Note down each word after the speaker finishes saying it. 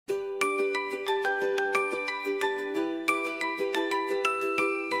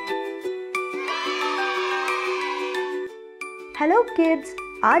Hello kids,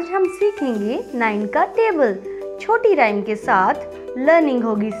 आज हम सीखेंगे 9 का टेबल। छोटी राइम के साथ लर्निंग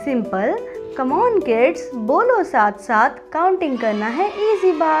होगी सिंपल। कम ऑन किड्स, बोलो साथ साथ, काउंटिंग करना है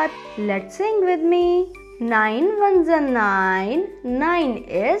इजी बात। Let's sing with me. 9 1s are 9, 9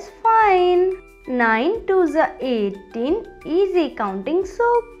 is fine. 9 2s are 18, easy counting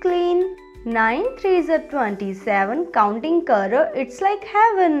so clean. 9 3s are 27, counting करो it's like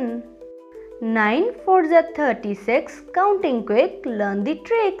heaven. 9 4s are 36, counting quick, learn the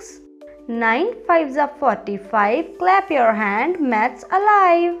tricks. 9 5s are 45, clap your hand, maths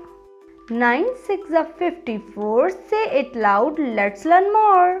alive. 9 6s are 54, say it loud, let's learn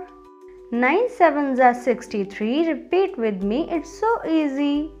more. 9 7s are 63, repeat with me, it's so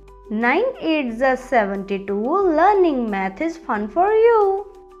easy. 9 8s are 72, learning math is fun for you.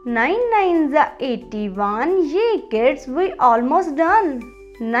 9 9s are 81, yay kids, we almost done.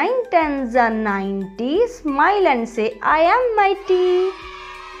 9 10s are 90, smile and say I am mighty.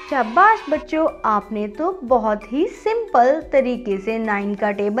 शाबाश बच्चों, आपने तो बहुत ही simple तरीके से 9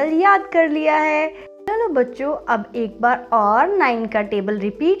 का table याद कर लिया है। चलो बच्चों, अब एक बार और 9 का टेबल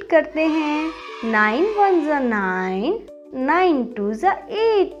रिपीट करते हैं। 9 1s are 9, 9 2s are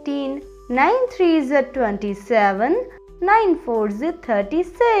 18, 9 3s are 27, 9 4s are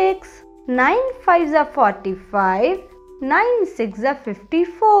 36, 9 5s are 45, 9 6s are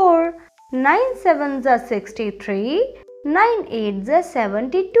 54, 9 7s are 63, 9 8s are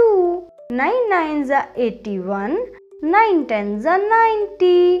 72, 9 9s are 81, 9 10s are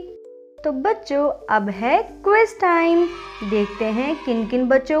 90। तो बच्चों, अब है क्विज टाइम। देखते हैं किन किन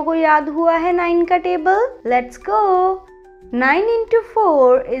बच्चों को याद हुआ है 9 का table. Let's go. 9 into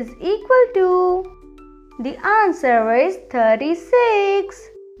 4 is equal to, the answer is 36.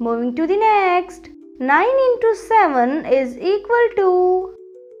 Moving to the next. 9 into 7 is equal to,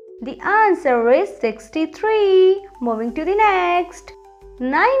 the answer is 63. Moving to the next.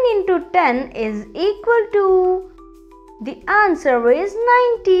 9 into 10 is equal to, the answer is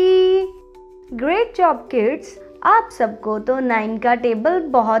 90. Great job kids! आप सबको तो 9 का table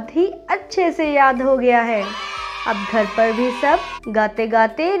बहुत ही अच्छे से याद हो गया है। अब घर पर भी सब गाते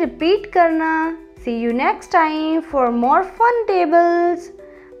गाते रिपीट करना। See you next time for more fun tables.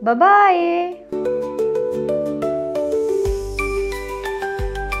 Bye bye.